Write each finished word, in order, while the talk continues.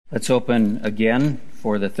Let's open again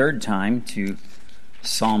for the third time to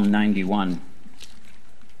Psalm 91.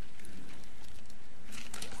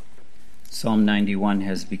 Psalm 91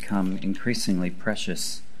 has become increasingly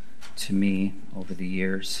precious to me over the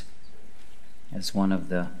years as one of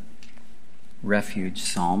the refuge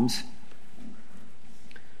psalms,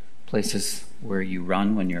 places where you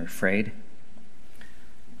run when you're afraid.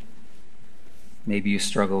 Maybe you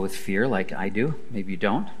struggle with fear like I do, maybe you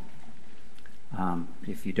don't.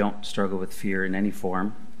 If you don't struggle with fear in any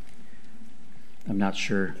form, I'm not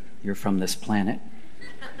sure you're from this planet,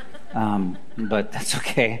 but that's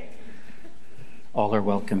okay. All are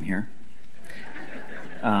welcome here.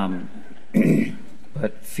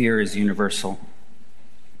 But fear is universal.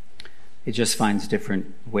 It just finds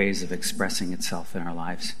different ways of expressing itself in our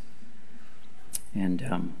lives.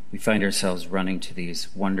 And we find ourselves running to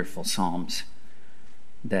these wonderful psalms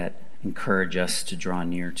that encourage us to draw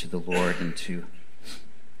near to the Lord and to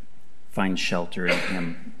find shelter in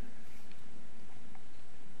Him.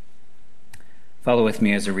 Follow with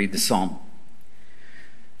me as I read the psalm.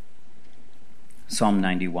 Psalm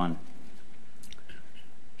 91.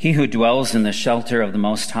 He who dwells in the shelter of the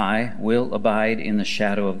Most High will abide in the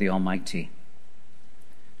shadow of the Almighty.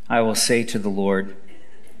 I will say to the Lord,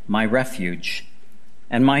 my refuge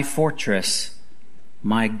and my fortress,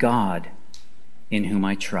 my God, in whom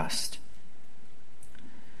I trust.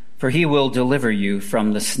 For he will deliver you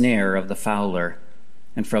from the snare of the fowler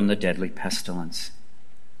and from the deadly pestilence.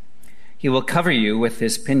 He will cover you with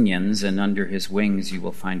his pinions, and under his wings you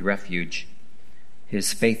will find refuge.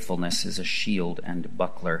 His faithfulness is a shield and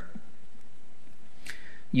buckler.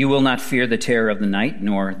 You will not fear the terror of the night,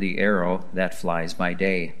 nor the arrow that flies by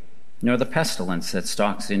day, nor the pestilence that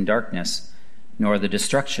stalks in darkness, nor the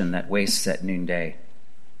destruction that wastes at noonday.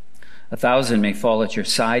 1,000 may fall at your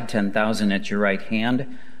side, 10,000 at your right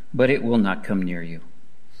hand, but it will not come near you.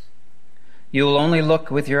 You will only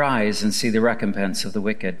look with your eyes and see the recompense of the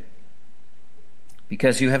wicked.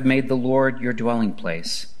 Because you have made the Lord your dwelling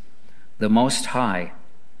place, the Most High,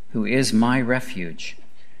 who is my refuge.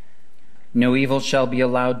 No evil shall be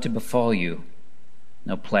allowed to befall you,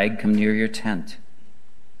 no plague come near your tent.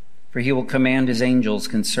 For he will command his angels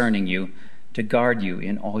concerning you to guard you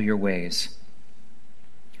in all your ways.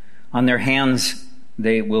 On their hands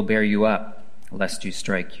they will bear you up, lest you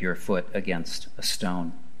strike your foot against a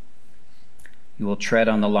stone. You will tread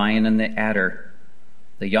on the lion and the adder,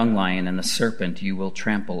 the young lion and the serpent you will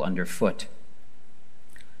trample underfoot.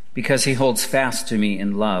 Because he holds fast to me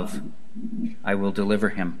in love, I will deliver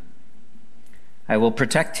him. I will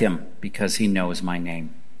protect him because he knows my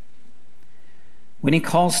name. When he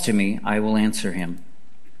calls to me, I will answer him.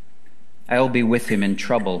 I will be with him in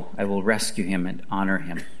trouble. I will rescue him and honor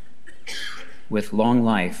him. With long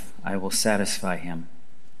life, I will satisfy him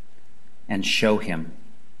and show him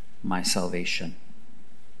my salvation.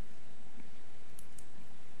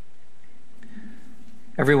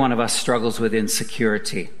 Every one of us struggles with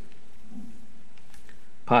insecurity,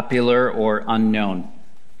 popular or unknown,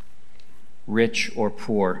 rich or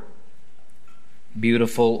poor,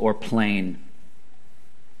 beautiful or plain,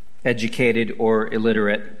 educated or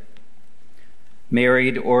illiterate,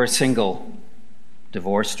 married or single,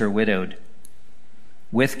 divorced or widowed,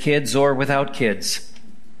 with kids or without kids,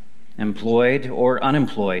 employed or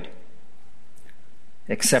unemployed,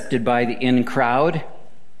 accepted by the in crowd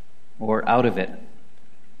or out of it.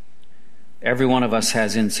 Every one of us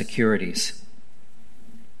has insecurities.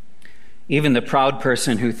 Even the proud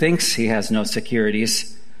person who thinks he has no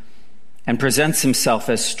securities and presents himself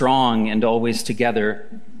as strong and always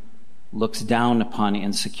together looks down upon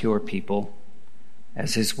insecure people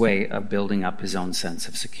as his way of building up his own sense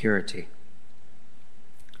of security.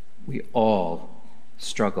 We all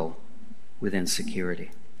struggle with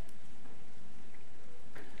insecurity.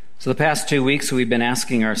 So the past 2 weeks we've been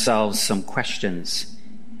asking ourselves some questions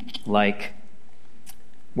like,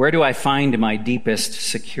 where do I find my deepest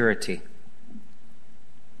security?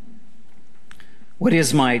 What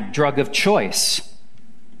is my drug of choice?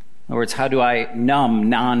 In other words, how do I numb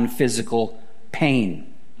non-physical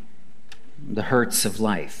pain, the hurts of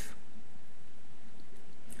life?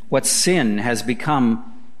 What sin has become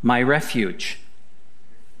my refuge,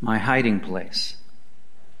 my hiding place?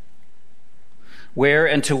 Where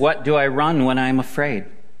and to what do I run when I'm afraid?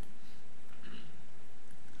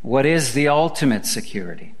 What is the ultimate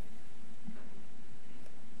security?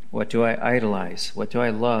 What do I idolize? What do I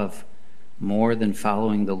love more than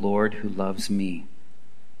following the Lord who loves me?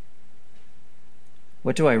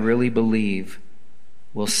 What do I really believe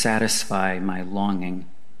will satisfy my longing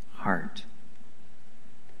heart?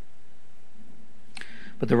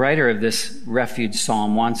 But the writer of this refuge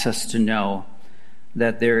psalm wants us to know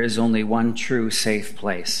that there is only one true safe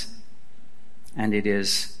place, and it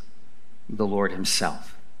is the Lord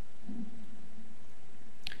himself.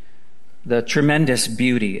 The tremendous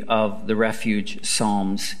beauty of the refuge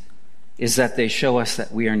psalms is that they show us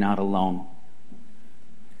that we are not alone.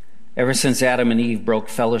 Ever since Adam and Eve broke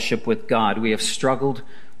fellowship with God, we have struggled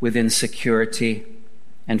with insecurity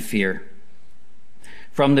and fear.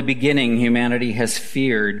 From the beginning, humanity has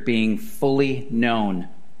feared being fully known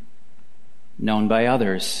by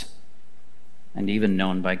others, and even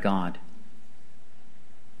known by God.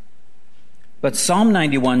 But Psalm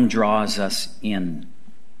 91 draws us in.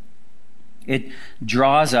 It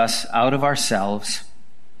draws us out of ourselves,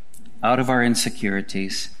 out of our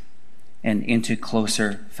insecurities, and into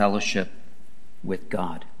closer fellowship with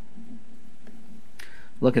God.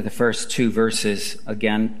 Look at the first two verses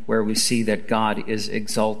again, where we see that God is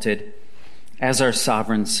exalted as our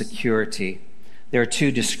sovereign security. There are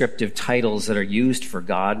two descriptive titles that are used for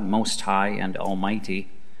God, Most High and Almighty.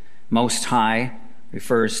 Most High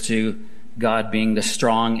refers to God being the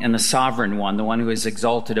strong and the sovereign one, the one who is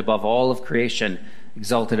exalted above all of creation,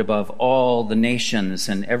 exalted above all the nations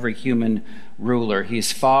and every human ruler. He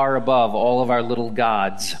is far above all of our little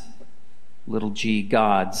gods, little g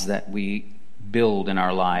gods that we build in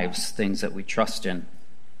our lives, things that we trust in.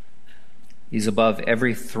 He's above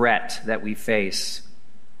every threat that we face.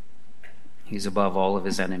 He's above all of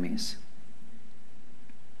his enemies.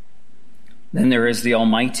 Then there is the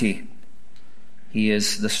Almighty. He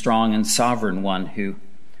is the strong and sovereign one who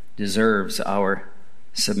deserves our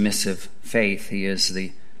submissive faith. He is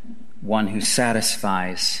the one who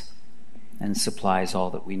satisfies and supplies all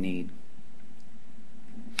that we need.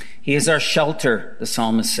 He is our shelter, the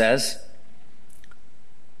psalmist says.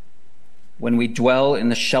 When we dwell in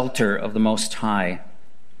the shelter of the Most High,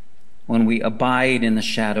 when we abide in the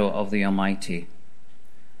shadow of the Almighty,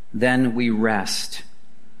 then we rest,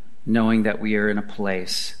 knowing that we are in a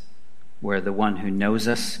place where the one who knows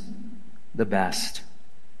us the best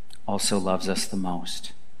also loves us the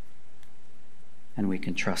most, and we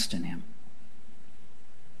can trust in him.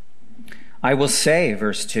 I will say,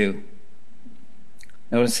 verse 2,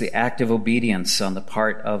 notice the active obedience on the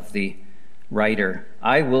part of the writer.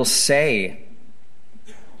 I will say.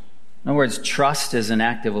 In other words, trust is an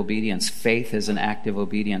act of obedience. Faith is an act of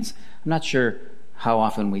obedience. I'm not sure how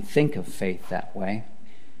often we think of faith that way.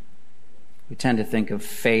 We tend to think of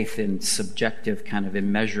faith in subjective, kind of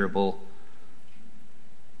immeasurable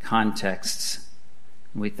contexts.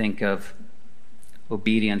 We think of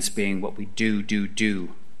obedience being what we do,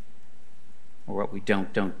 or what we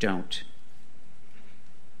don't.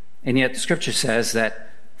 And yet, Scripture says that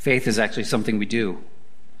faith is actually something we do.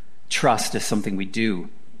 Trust is something we do.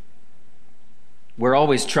 We're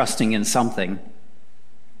always trusting in something.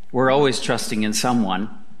 We're always trusting in someone.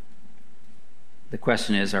 The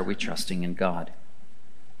question is, are we trusting in God?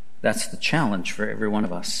 That's the challenge for every one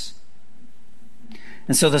of us.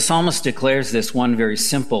 And so the psalmist declares this one very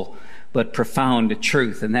simple but profound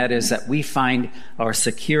truth, and that is that we find our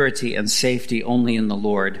security and safety only in the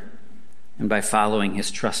Lord and by following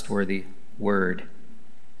his trustworthy word.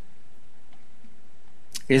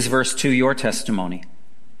 Is verse 2 your testimony?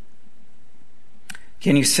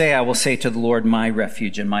 Can you say, I will say to the Lord, my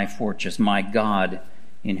refuge and my fortress, my God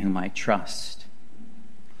in whom I trust?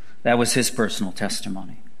 That was his personal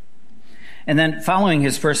testimony. And then following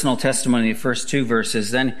his personal testimony, the first two verses,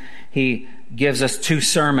 then he gives us two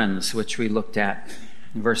sermons, which we looked at,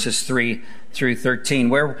 verses 3 through 13,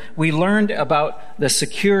 where we learned about the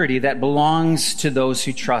security that belongs to those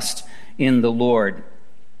who trust in the Lord.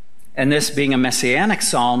 And this being a messianic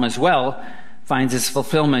psalm as well, finds its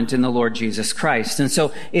fulfillment in the Lord Jesus Christ. And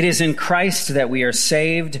so it is in Christ that we are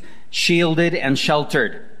saved, shielded, and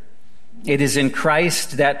sheltered. It is in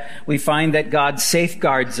Christ that we find that God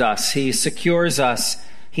safeguards us, he secures us,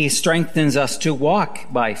 he strengthens us to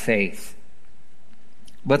walk by faith.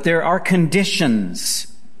 But there are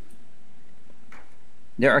conditions.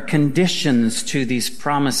 There are conditions to these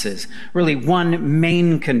promises. Really, one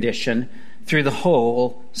main condition through the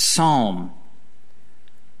whole psalm.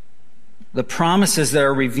 The promises that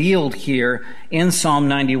are revealed here in Psalm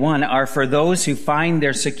 91 are for those who find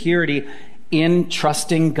their security in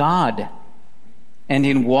trusting God and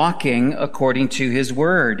in walking according to his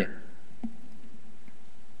word.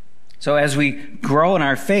 So as we grow in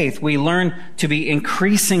our faith, we learn to be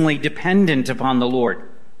increasingly dependent upon the Lord,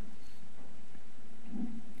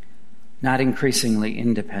 not increasingly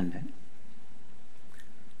independent,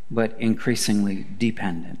 but increasingly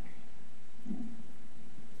dependent.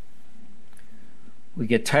 We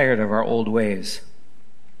get tired of our old ways.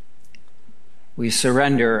 We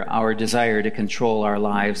surrender our desire to control our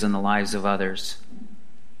lives and the lives of others.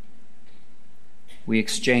 we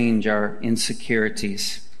exchange our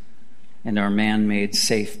insecurities and our man-made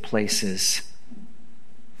safe places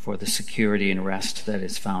for the security and rest that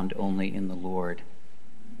is found only in the Lord.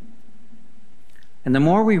 And the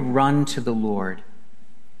more we run to the Lord,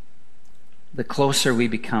 the closer we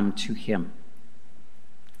become to Him.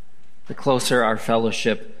 The closer our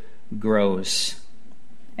fellowship grows.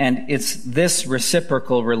 And it's this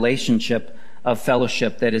reciprocal relationship of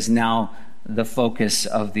fellowship that is now the focus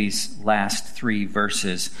of these last 3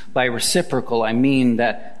 verses. By reciprocal, I mean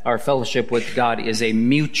that our fellowship with God is a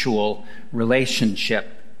mutual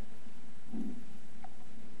relationship.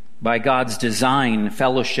 By God's design,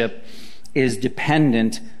 fellowship is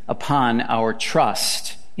dependent upon our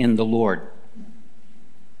trust in the Lord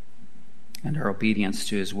and our obedience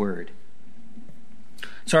to His word.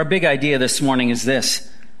 So our big idea this morning is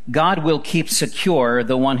this: God will keep secure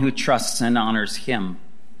the one who trusts and honors Him.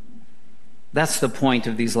 That's the point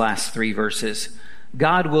of these last 3 verses.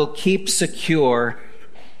 God will keep secure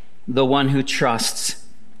the one who trusts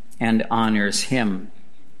and honors Him.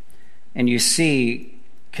 And you see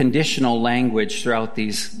conditional language throughout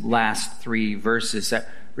these last 3 verses that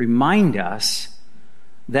remind us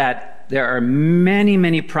that there are many,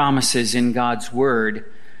 many promises in God's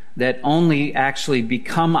word that only actually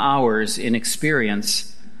become ours in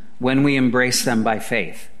experience when we embrace them by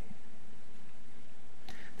faith.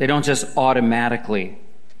 They don't just automatically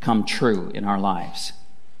come true in our lives,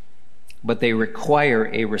 but they require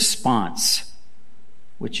a response,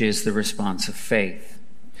 which is the response of faith.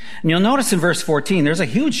 And you'll notice in verse 14, there's a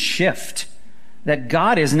huge shift that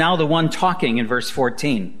God is now the one talking in verse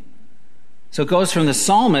 14. So it goes from the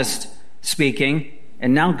psalmist speaking,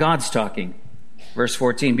 and now God's talking. Verse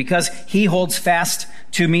 14, because He holds fast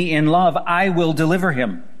to me in love, I will deliver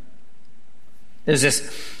him. There's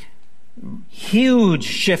this huge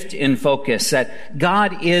shift in focus that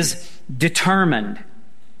God is determined.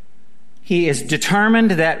 He is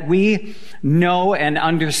determined that we know and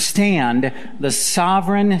understand the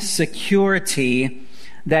sovereign security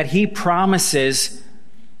that He promises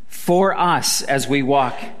for us as we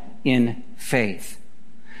walk in faith.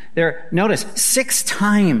 Notice 6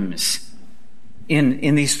 times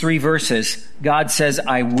in these 3 verses, God says,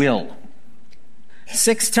 I will.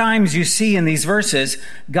 6 times you see in these verses,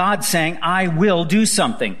 God saying, I will do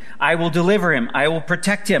something. I will deliver him. I will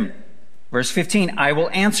protect him. Verse 15, I will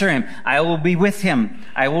answer him. I will be with him.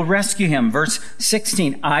 I will rescue him. Verse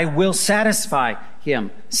 16, I will satisfy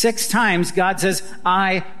him. 6 times God says,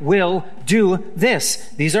 I will do this.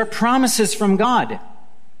 These are promises from God.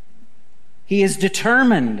 He is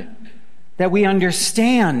determined that we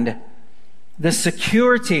understand the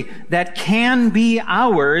security that can be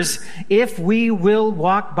ours if we will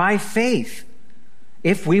walk by faith,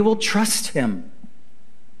 if we will trust Him.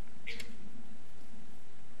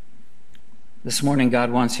 This morning,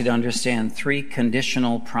 God wants you to understand 3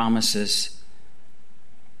 conditional promises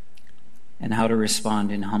and how to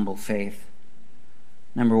respond in humble faith.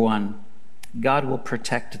 Number 1, God will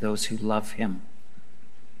protect those who love Him.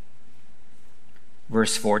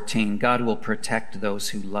 Verse 14, God will protect those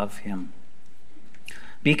who love Him.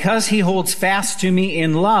 Because He holds fast to me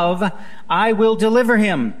in love, I will deliver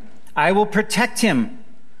him. I will protect him.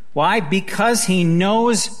 Why? Because He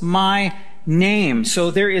knows my name.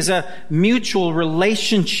 So there is a mutual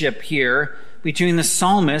relationship here between the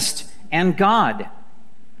psalmist and God.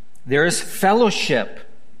 There is fellowship.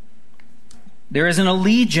 There is an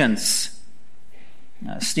allegiance.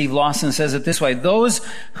 Steve Lawson says it this way: those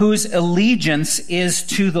whose allegiance is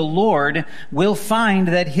to the Lord will find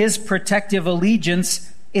that His protective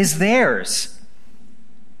allegiance is theirs.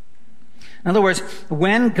 In other words,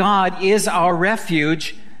 when God is our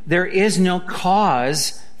refuge, there is no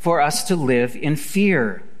cause for us to live in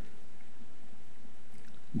fear.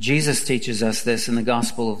 Jesus teaches us this in the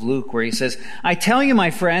Gospel of Luke, where He says, I tell you,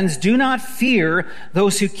 my friends, do not fear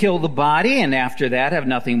those who kill the body, and after that have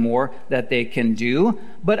nothing more that they can do,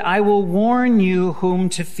 but I will warn you whom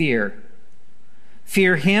to fear.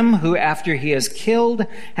 Fear him who, after he has killed,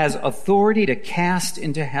 has authority to cast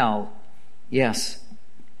into hell. Yes,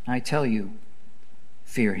 I tell you,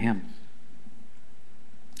 fear him.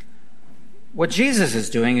 What Jesus is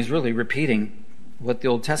doing is really repeating what the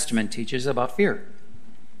Old Testament teaches about fear.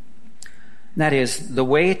 That is, the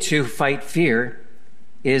way to fight fear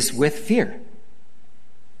is with fear.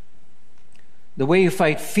 The way you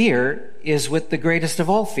fight fear is with the greatest of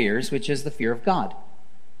all fears, which is the fear of God.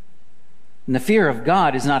 And the fear of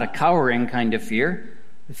God is not a cowering kind of fear.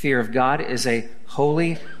 The fear of God is a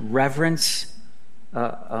holy reverence,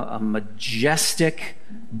 a majestic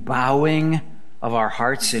bowing of our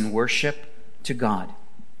hearts in worship to God.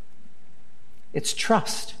 It's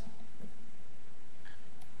trust.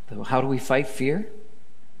 So how do we fight fear?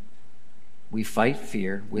 We fight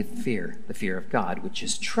fear with fear, the fear of God, which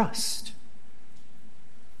is trust.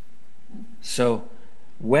 So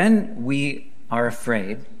when we are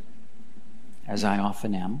afraid, as I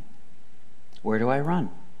often am, where do I run?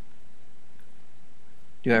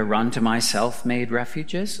 Do I run to my self-made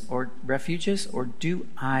refuges, or do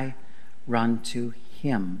I run to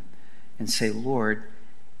Him and say, Lord,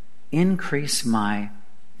 increase my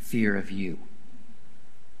fear of you.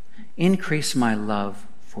 Increase my love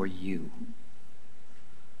for you.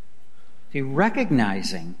 See,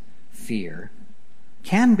 recognizing fear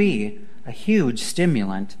can be a huge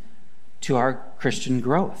stimulant to our Christian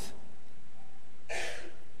growth,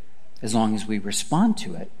 as long as we respond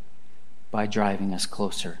to it by driving us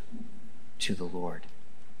closer to the Lord.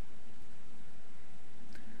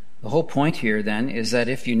 The whole point here, then, is that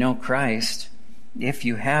if you know Christ, if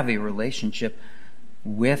you have a relationship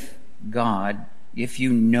with God, if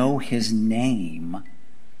you know His name,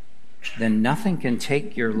 then nothing can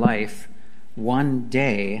take your life one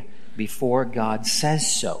day before God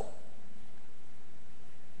says so.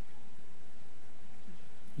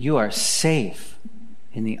 You are safe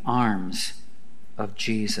in the arms of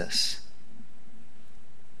Jesus.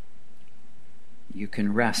 You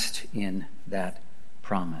can rest in that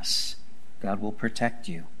promise. God will protect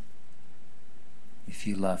you if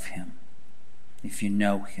you love Him, if you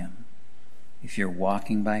know Him, if you're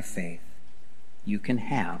walking by faith. You can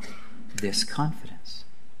have this confidence.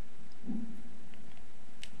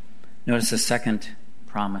 Notice the second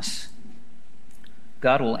promise.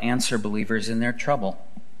 God will answer believers in their trouble.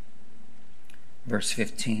 Verse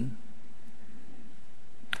 15.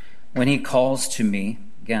 When He calls to me,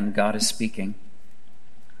 again, God is speaking.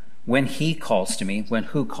 When He calls to me,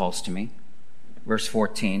 who calls to me? Verse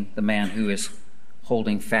 14, the man who is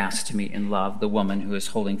holding fast to me in love, the woman who is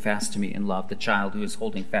holding fast to me in love, the child who is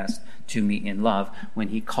holding fast to me in love. When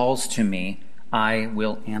he calls to me, I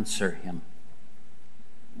will answer him.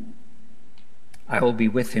 I will be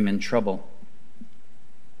with him in trouble.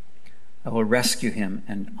 I will rescue him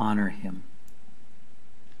and honor him.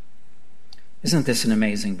 Isn't this an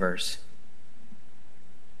amazing verse?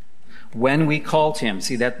 When we call to him,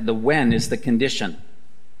 see that the when is the condition.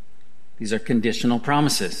 These are conditional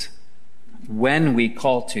promises. When we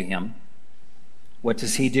call to him, what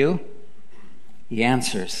does he do? He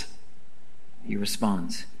answers. He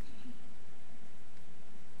responds.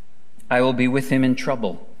 I will be with him in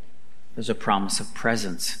trouble. There's a promise of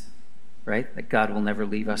presence, right? That God will never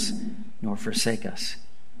leave us nor forsake us.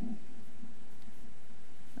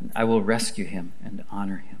 And I will rescue him and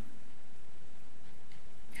honor him.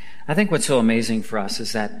 I think what's so amazing for us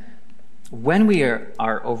is that when we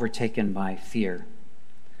are overtaken by fear,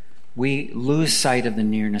 we lose sight of the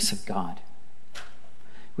nearness of God.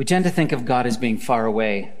 We tend to think of God as being far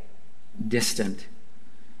away, distant.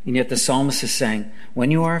 And yet the psalmist is saying,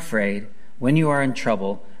 when you are afraid, when you are in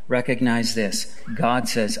trouble, recognize this. God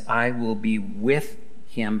says, I will be with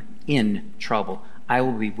him in trouble. I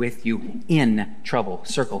will be with you in trouble.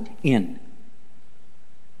 Circle in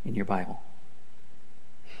your Bible.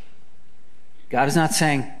 God is not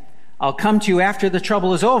saying, I'll come to you after the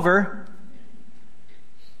trouble is over.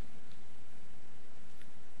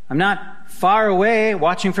 I'm not far away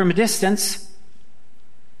watching from a distance.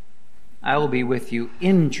 I will be with you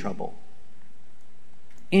in trouble.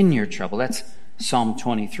 In your trouble. That's Psalm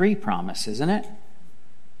 23 promise, isn't it?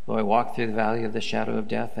 Though I walk through the valley of the shadow of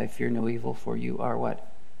death, I fear no evil, for you are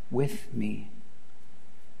what? With me.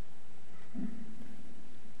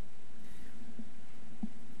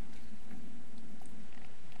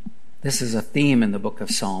 This is a theme in the book of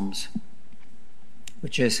Psalms,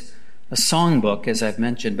 which is a songbook, as I've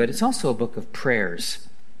mentioned, but it's also a book of prayers.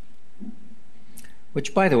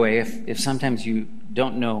 Which, by the way, if sometimes you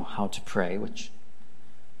don't know how to pray, which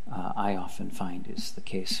I often find is the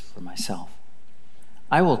case for myself,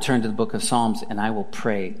 I will turn to the book of Psalms and I will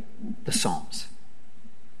pray the Psalms.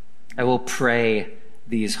 I will pray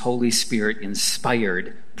these Holy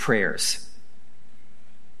Spirit-inspired prayers.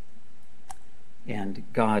 And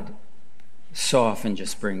God so often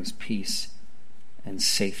just brings peace and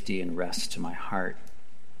safety and rest to my heart.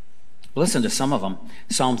 Listen to some of them.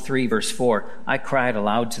 Psalm 3, verse 4. I cried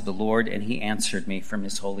aloud to the Lord, and he answered me from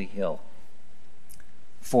his holy hill.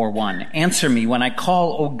 4:1. Answer me when I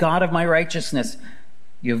call, O God of my righteousness.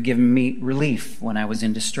 You have given me relief when I was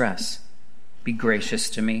in distress. Be gracious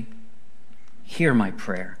to me. Hear my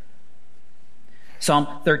prayer. Psalm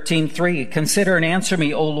 13:3. Consider and answer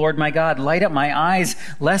me, O Lord my God. Light up my eyes,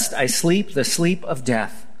 lest I sleep the sleep of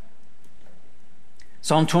death.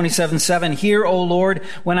 Psalm 27:7. Hear, O Lord,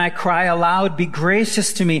 when I cry aloud. Be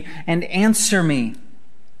gracious to me and answer me.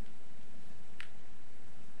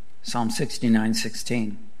 Psalm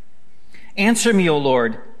 69:16. Answer me, O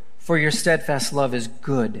Lord, for your steadfast love is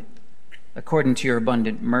good. According to your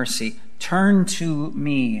abundant mercy, turn to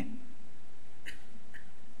me.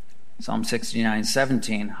 Psalm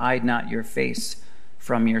 69:17. Hide not your face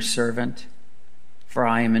from your servant, for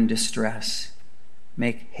I am in distress.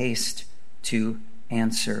 Make haste to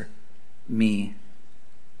answer me.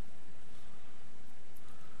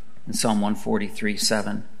 In Psalm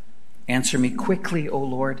 143:7. Answer me quickly, O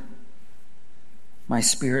Lord. My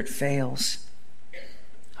spirit fails.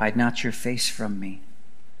 Hide not your face from me,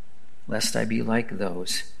 lest I be like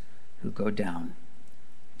those who go down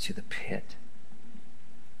to the pit.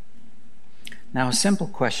 Now, a simple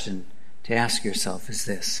question to ask yourself is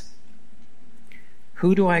this: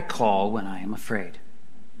 who do I call when I am afraid?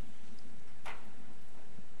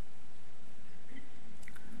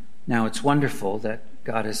 Now, it's wonderful that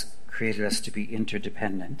God has created us to be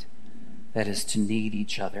interdependent, that is, to need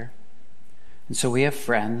each other. And so we have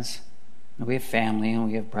friends, and we have family, and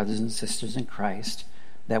we have brothers and sisters in Christ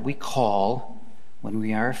that we call when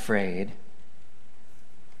we are afraid.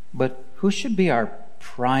 But who should be our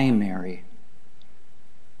primary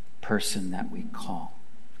person that we call?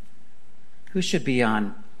 Who should be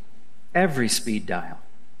on every speed dial?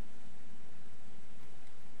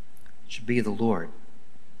 It should be the Lord.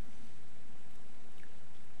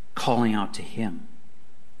 Calling out to him.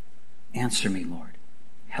 Answer me, Lord.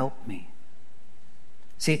 Help me.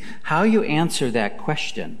 See, how you answer that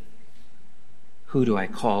question, who do I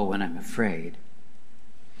call when I'm afraid?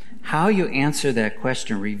 How you answer that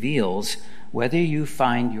question reveals whether you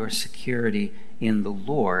find your security in the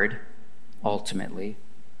Lord, ultimately,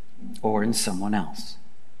 or in someone else.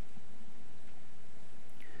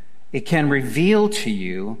 It can reveal to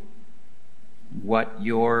you what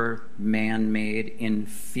your man-made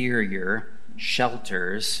inferior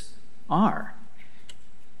shelters are.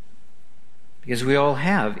 Because we all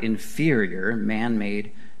have inferior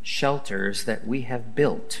man-made shelters that we have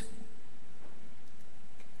built.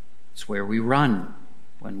 It's where we run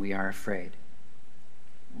when we are afraid.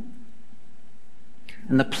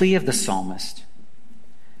 And the plea of the psalmist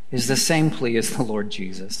is the same plea as the Lord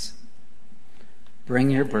Jesus.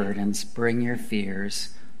 Bring your burdens, bring your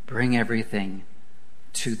fears, bring everything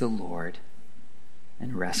to the Lord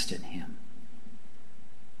and rest in him.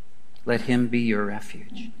 Let him be your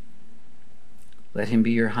refuge. Let him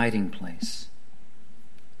be your hiding place.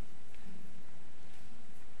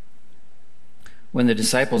 When the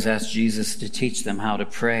disciples asked Jesus to teach them how to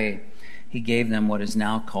pray, he gave them what is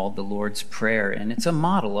now called the Lord's Prayer. And it's a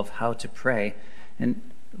model of how to pray. And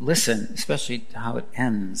listen, especially to how it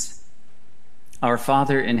ends. Our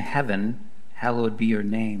Father in heaven, hallowed be your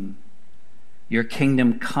name. Your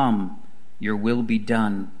kingdom come, your will be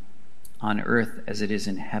done on earth as it is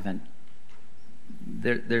in heaven.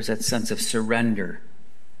 There's that sense of surrender.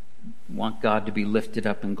 We want God to be lifted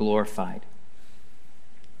up and glorified.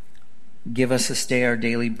 Give us this day our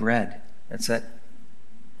daily bread. That's that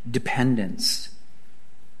dependence.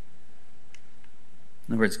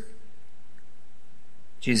 In other words,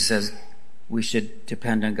 Jesus says we should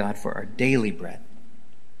depend on God for our daily bread.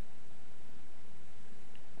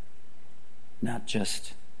 Not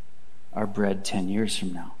just our bread 10 years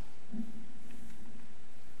from now.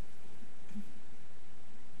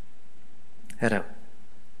 Had a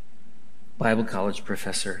Bible college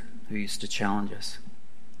professor who used to challenge us.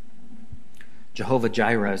 Jehovah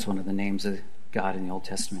Jireh is one of the names of God in the Old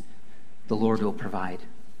Testament. The Lord will provide.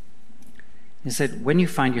 He said, when you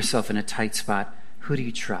find yourself in a tight spot, who do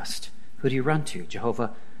you trust? Who do you run to?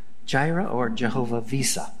 Jehovah Jireh or Jehovah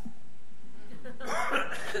Visa?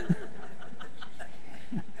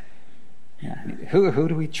 Yeah, who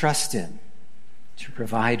do we trust in to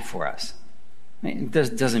provide for us? I mean,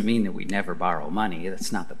 it doesn't mean that we never borrow money.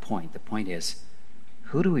 That's not the point. The point is,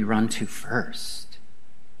 who do we run to first?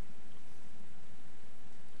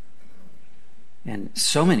 And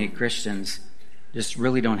so many Christians just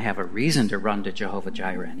really don't have a reason to run to Jehovah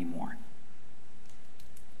Jireh anymore.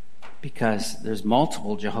 Because there's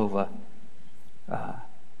multiple Jehovah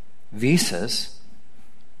visas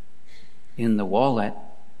in the wallet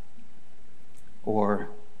or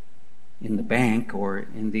in the bank or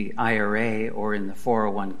in the IRA or in the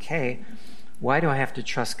 401k. Why do I have to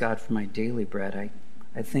trust God for my daily bread?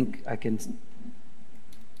 I think I can...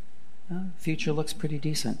 future looks pretty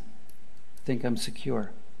decent. I think I'm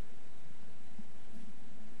secure.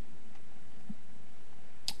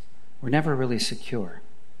 We're never really secure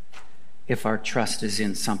if our trust is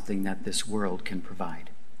in something that this world can provide.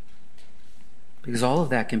 Because all of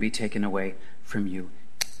that can be taken away from you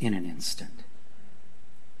in an instant.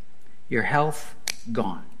 Your health,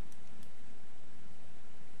 gone.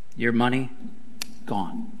 Your money,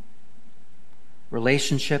 gone.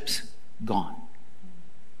 Relationships, gone.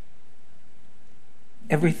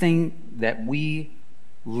 Everything that we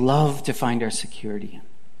love to find our security in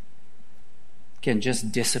can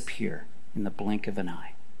just disappear in the blink of an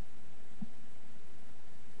eye.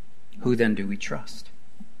 Who then do we trust?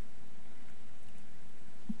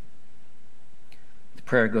 The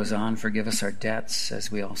prayer goes on, forgive us our debts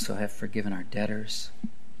as we also have forgiven our debtors.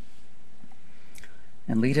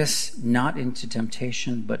 And lead us not into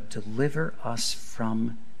temptation, but deliver us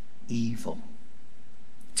from evil.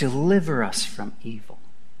 Deliver us from evil.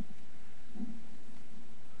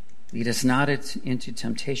 Lead us not into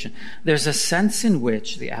temptation. There's a sense in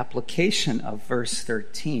which the application of verse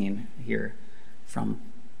 13 here from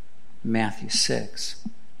Matthew 6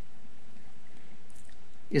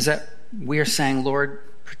 is that we are saying, Lord,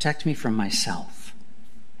 protect me from myself.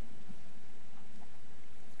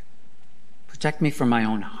 Protect me from my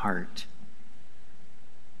own heart.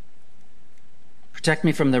 Protect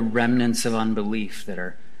me from the remnants of unbelief that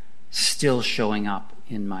are still showing up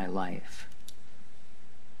in my life.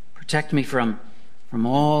 Protect me from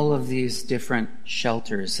all of these different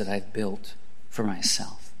shelters that I've built for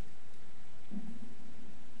myself.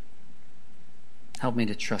 Help me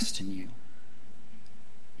to trust in you.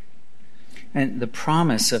 And the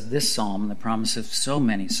promise of this psalm, the promise of so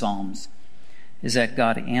many psalms, is that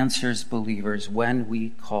God answers believers when we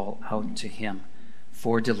call out to him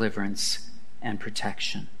for deliverance and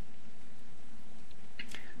protection.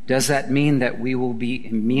 Does that mean that we will be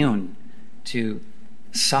immune to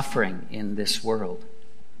suffering in this world?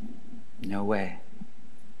 No way.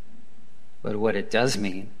 But what it does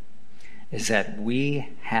mean is that we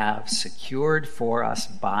have secured for us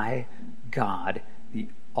by God the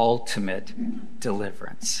ultimate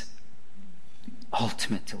deliverance.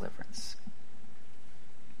 Ultimate deliverance.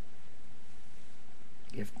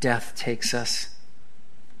 If death takes us,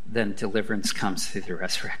 then deliverance comes through the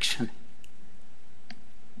resurrection.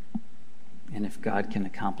 And if God can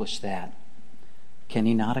accomplish that, can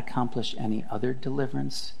he not accomplish any other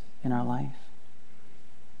deliverance in our life?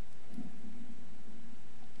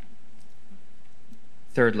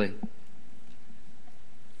 Thirdly,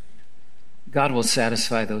 God will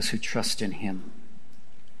satisfy those who trust in him.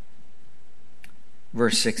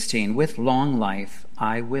 Verse 16, with long life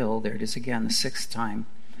I will, there it is again, the sixth time,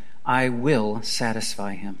 I will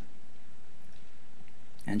satisfy him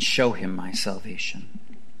and show him my salvation.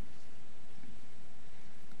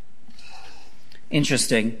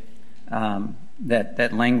 Interesting that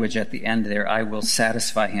language at the end there, I will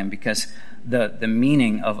satisfy him, because the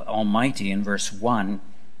meaning of Almighty in verse 1,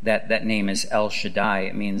 that name is El Shaddai.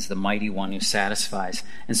 It means the mighty one who satisfies.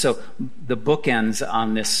 And so the bookends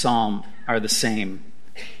on this psalm are the same.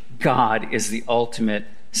 God is the ultimate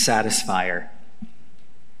satisfier.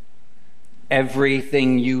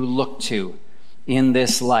 Everything you look to in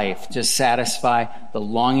this life to satisfy the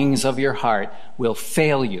longings of your heart will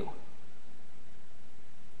fail you.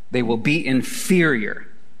 They will be inferior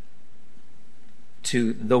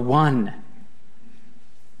to the one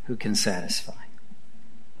who can satisfy.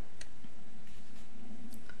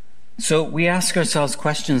 So we ask ourselves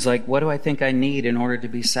questions like, what do I think I need in order to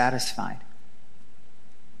be satisfied?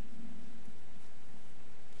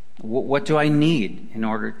 What do I need in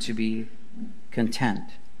order to be content?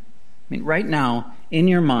 I mean, right now, in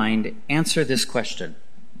your mind, answer this question.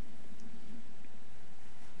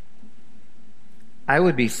 I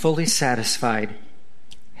would be fully satisfied,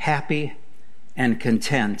 happy, and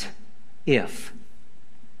content if.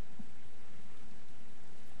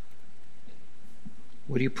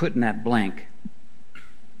 What do you put in that blank?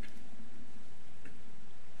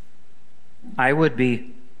 I would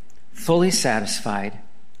be fully satisfied,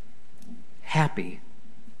 happy,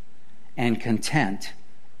 and content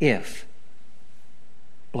if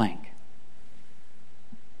blank.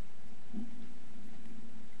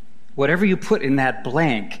 Whatever you put in that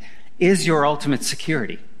blank is your ultimate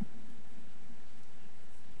security.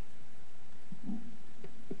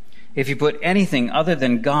 If you put anything other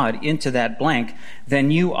than God into that blank, then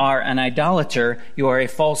you are an idolater, you are a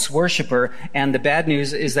false worshiper, and the bad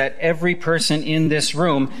news is that every person in this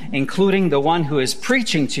room, including the one who is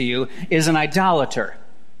preaching to you, is an idolater.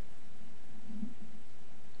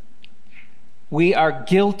 We are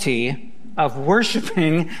guilty of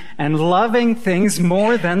worshiping and loving things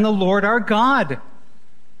more than the Lord our God.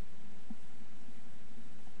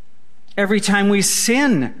 Every time we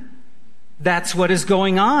sin, that's what is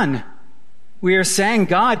going on. We are saying,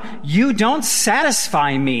 God, you don't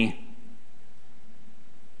satisfy me.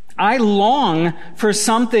 I long for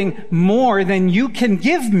something more than you can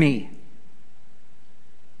give me.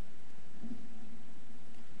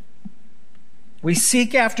 We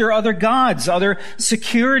seek after other gods, other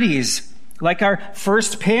securities. Like our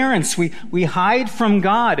first parents, we hide from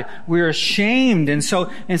God. We're ashamed. And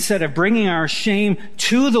so instead of bringing our shame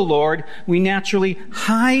to the Lord, we naturally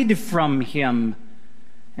hide from Him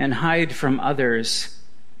and hide from others,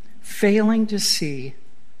 failing to see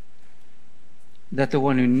that the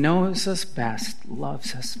one who knows us best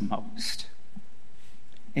loves us most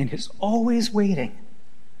and is always waiting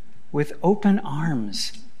with open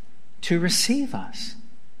arms to receive us.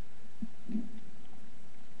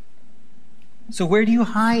 So where do you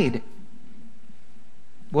hide?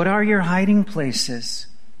 What are your hiding places?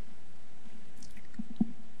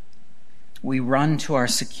 We run to our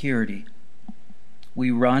security. We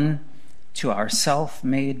run to our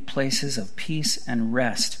self-made places of peace and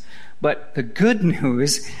rest. But the good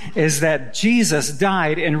news is that Jesus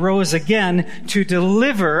died and rose again to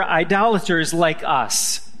deliver idolaters like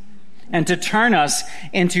us and to turn us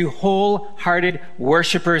into wholehearted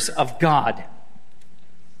worshipers of God,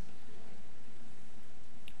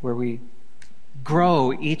 where we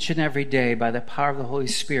grow each and every day by the power of the Holy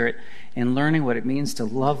Spirit in learning what it means to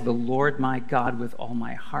love the Lord my God with all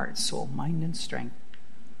my heart, soul, mind, and strength,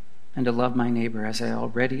 and to love my neighbor as I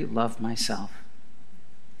already love myself.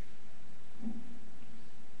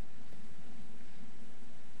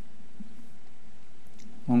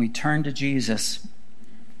 When we turn to Jesus,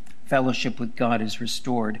 fellowship with God is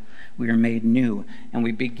restored. We are made new, and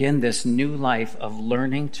we begin this new life of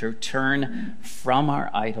learning to turn from our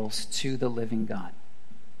idols to the living God.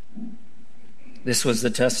 This was the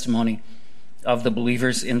testimony of the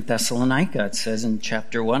believers in Thessalonica. It says in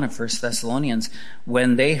chapter 1 of 1 Thessalonians,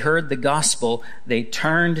 when they heard the gospel, they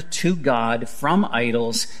turned to God from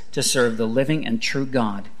idols to serve the living and true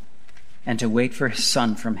God and to wait for His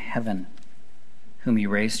Son from heaven, whom He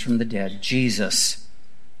raised from the dead, Jesus,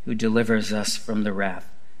 who delivers us from the wrath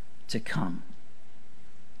to come.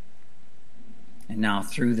 And now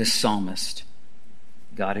through this psalmist,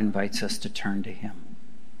 God invites us to turn to Him,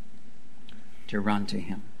 to run to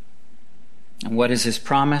Him. And what is His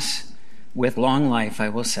promise? With long life I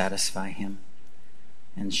will satisfy Him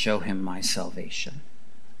and show Him my salvation.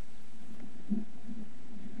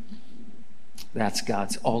 That's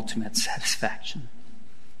God's ultimate satisfaction.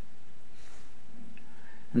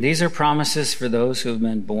 And these are promises for those who have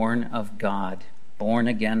been born of God, born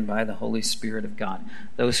again by the Holy Spirit of God,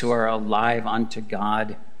 those who are alive unto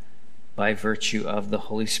God by virtue of the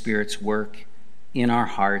Holy Spirit's work in our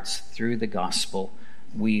hearts through the gospel.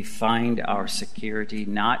 We find our security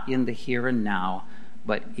not in the here and now,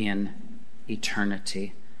 but in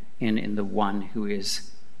eternity, in the one who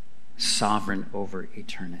is sovereign over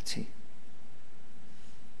eternity.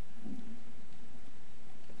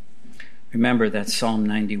 Remember that Psalm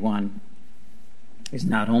 91 is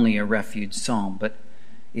not only a refuge psalm, but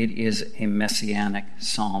it is a messianic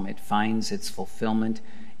psalm. It finds its fulfillment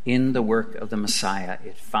in the work of the Messiah.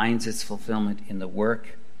 It finds its fulfillment in the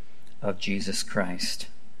work of Jesus Christ,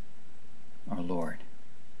 our Lord.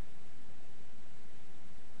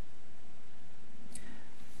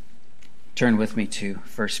 Turn with me to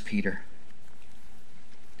 1 Peter.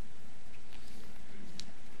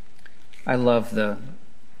 I love the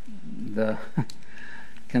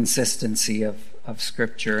consistency of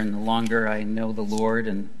Scripture, and the longer I know the Lord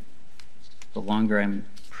and the longer I'm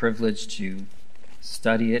privileged to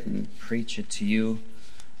study it and preach it to you,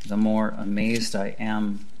 the more amazed I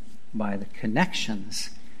am by the connections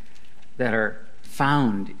that are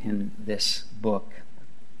found in this book.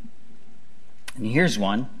 And here's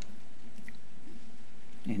one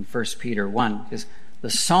in 1 Peter 1, because the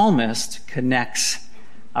psalmist connects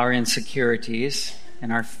our insecurities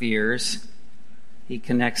and our fears. He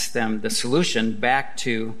connects them, the solution, back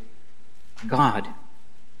to God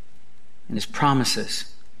and His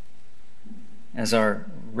promises as our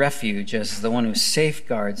refuge, as the one who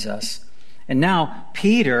safeguards us. And now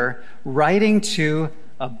Peter, writing to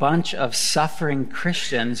a bunch of suffering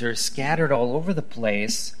Christians who are scattered all over the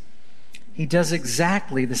place, he does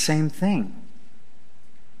exactly the same thing.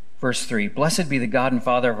 Verse 3, "Blessed be the God and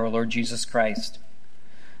Father of our Lord Jesus Christ.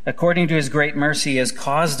 According to His great mercy, He has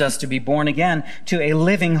caused us to be born again to a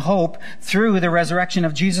living hope through the resurrection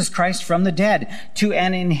of Jesus Christ from the dead, to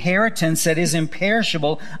an inheritance that is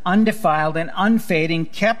imperishable, undefiled, and unfading,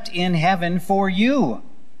 kept in heaven for you."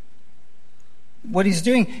 What he's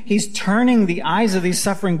doing, he's turning the eyes of these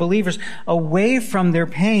suffering believers away from their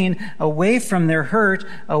pain, away from their hurt,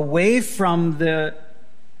 away from the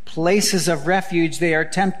places of refuge they are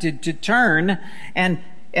tempted to turn, and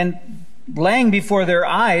laying before their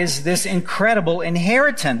eyes this incredible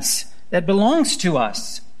inheritance that belongs to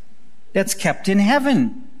us, that's kept in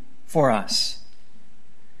heaven for us.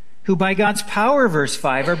 who by God's power, verse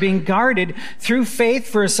 5, are being guarded through faith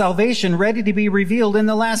for a salvation ready to be revealed in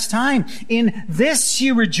the last time. In this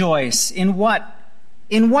you rejoice. In what?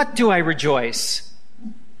 In what do I rejoice?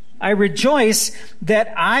 I rejoice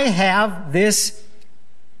that I have this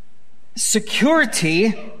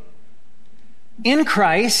security in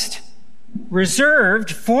Christ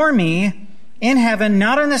reserved for me in heaven,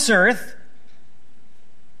 not on this earth.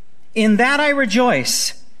 In that I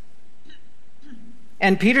rejoice.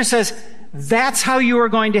 And Peter says, that's how you are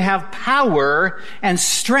going to have power and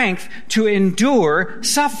strength to endure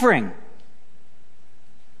suffering.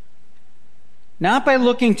 Not by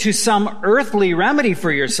looking to some earthly remedy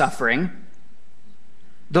for your suffering,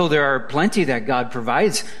 though there are plenty that God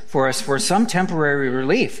provides for us for some temporary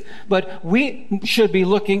relief. But we should be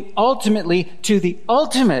looking ultimately to the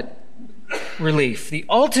ultimate relief, the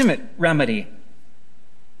ultimate remedy.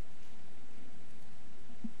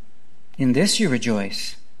 In this you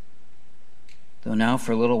rejoice, though now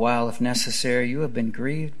for a little while, if necessary, you have been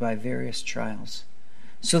grieved by various trials,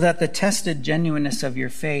 so that the tested genuineness of your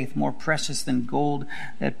faith, more precious than gold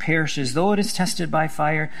that perishes, though it is tested by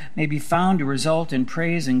fire, may be found to result in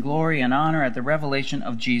praise and glory and honor at the revelation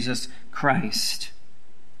of Jesus Christ.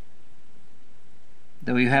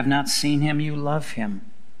 Though you have not seen him, you love him.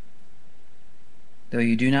 Though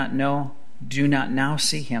you do not now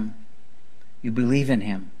see him, you believe in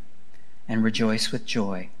him and rejoice with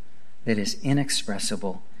joy that is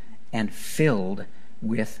inexpressible and filled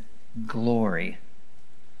with glory,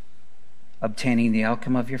 obtaining the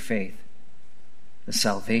outcome of your faith, the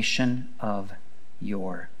salvation of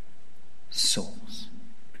your souls.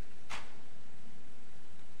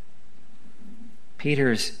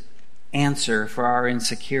 Peter's answer for our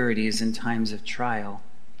insecurities in times of trial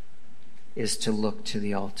is to look to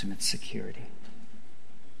the ultimate security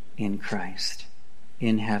in Christ,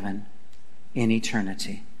 in heaven, in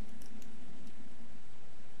eternity.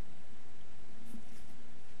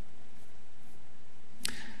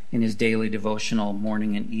 In his daily devotional,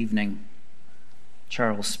 morning and evening,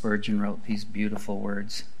 Charles Spurgeon wrote these beautiful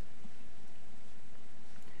words.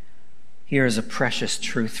 Here is a precious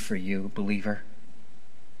truth for you, believer.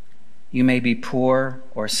 You may be poor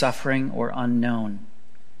or suffering or unknown,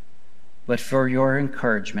 but for your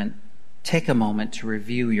encouragement, take a moment to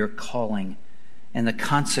review your calling and the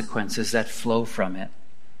consequences that flow from it.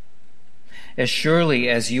 As surely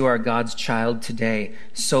as you are God's child today,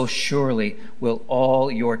 so surely will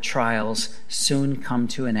all your trials soon come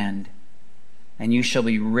to an end, and you shall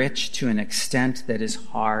be rich to an extent that is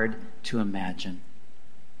hard to imagine.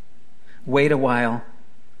 Wait a while,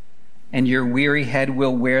 and your weary head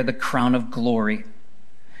will wear the crown of glory,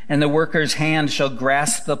 and the worker's hand shall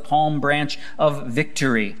grasp the palm branch of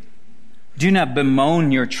victory. Do not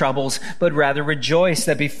bemoan your troubles, but rather rejoice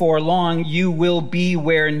that before long you will be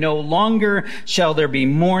where no longer shall there be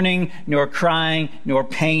mourning, nor crying, nor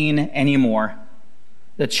pain anymore.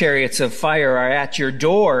 The chariots of fire are at your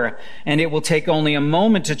door, and it will take only a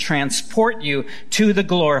moment to transport you to the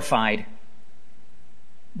glorified.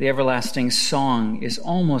 The everlasting song is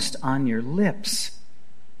almost on your lips.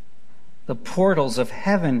 The portals of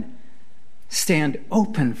heaven stand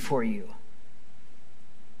open for you.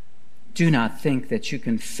 Do not think that you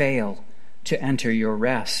can fail to enter your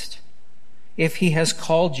rest. If he has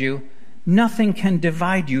called you, nothing can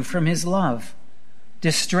divide you from his love.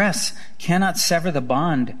 Distress cannot sever the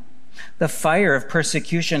bond. The fire of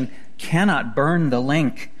persecution cannot burn the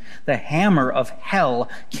link. The hammer of hell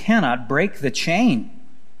cannot break the chain.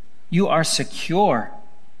 You are secure.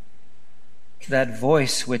 That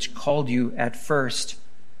voice which called you at first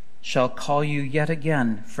shall call you yet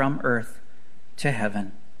again from earth to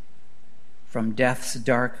heaven, from death's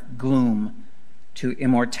dark gloom to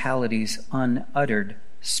immortality's unuttered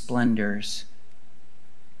splendors.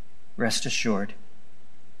 Rest assured,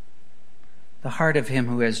 the heart of him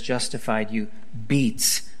who has justified you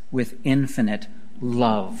beats with infinite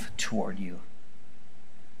love toward you.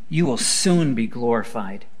 You will soon be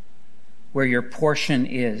glorified where your portion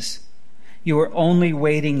is. You are only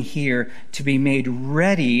waiting here to be made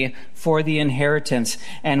ready for the inheritance.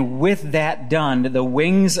 And with that done, the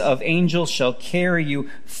wings of angels shall carry you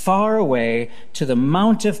far away to the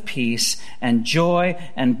mount of peace and joy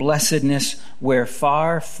and blessedness, where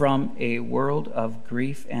far from a world of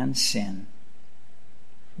grief and sin,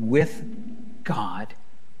 with God,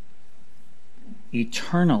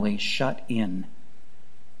 eternally shut in,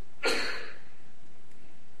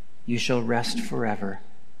 you shall rest forever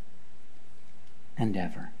and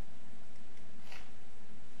ever.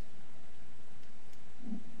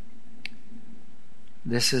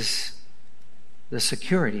 This is the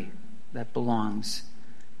security that belongs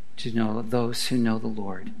to those who know the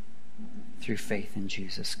Lord. through faith in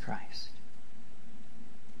Jesus Christ.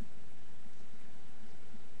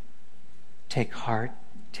 Take heart,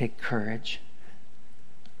 take courage.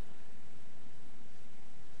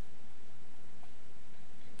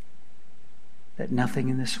 That nothing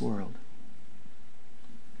in this world,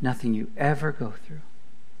 nothing you ever go through,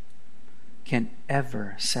 can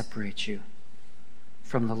ever separate you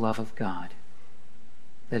from the love of God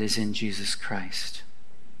that is in Jesus Christ,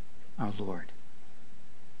 our Lord.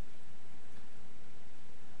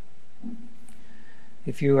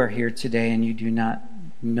 If you are here today and you do not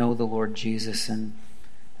know the Lord Jesus, and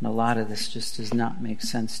a lot of this just does not make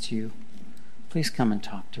sense to you, please come and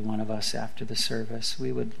talk to one of us after the service.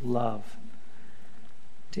 We would love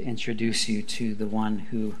to introduce you to the one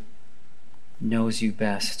who knows you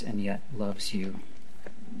best and yet loves you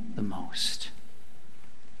the most.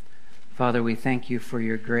 Father, we thank you for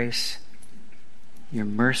your grace, your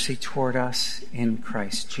mercy toward us in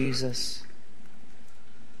Christ Jesus.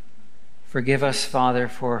 Forgive us, Father,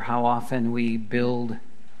 for how often we build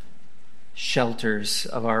shelters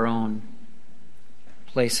of our own,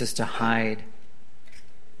 places to hide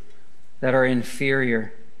that are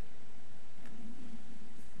inferior.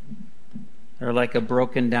 They're like a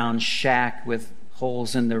broken down shack with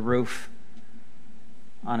holes in the roof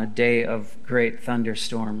on a day of great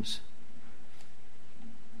thunderstorms.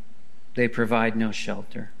 They provide no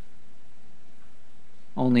shelter,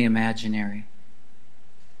 only imaginary.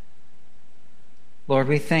 Lord,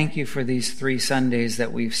 we thank you for these 3 Sundays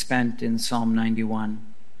that we've spent in Psalm 91.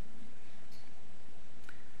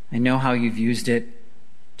 I know how you've used it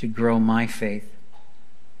to grow my faith.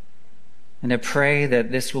 And I pray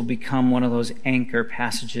that this will become one of those anchor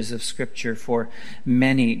passages of Scripture for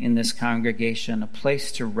many in this congregation, a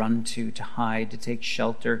place to run to hide, to take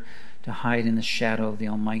shelter, to hide in the shadow of the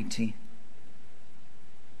Almighty.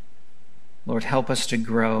 Lord, help us to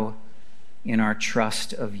grow in our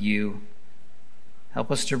trust of you. Help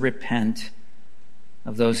us to repent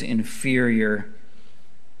of those inferior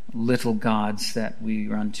little gods that we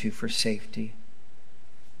run to for safety.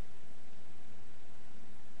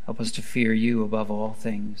 Help us to fear you above all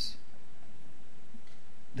things,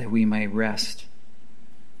 that we may rest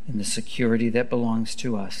in the security that belongs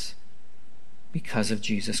to us because of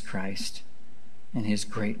Jesus Christ and his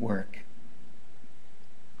great work.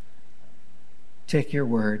 Take your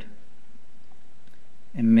word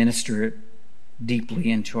and minister it deeply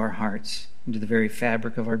into our hearts, into the very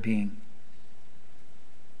fabric of our being,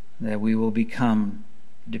 that we will become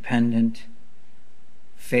dependent,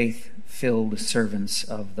 faith-filled servants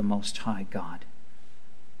of the Most High God.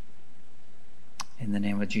 In the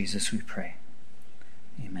name of Jesus we pray.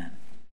 Amen.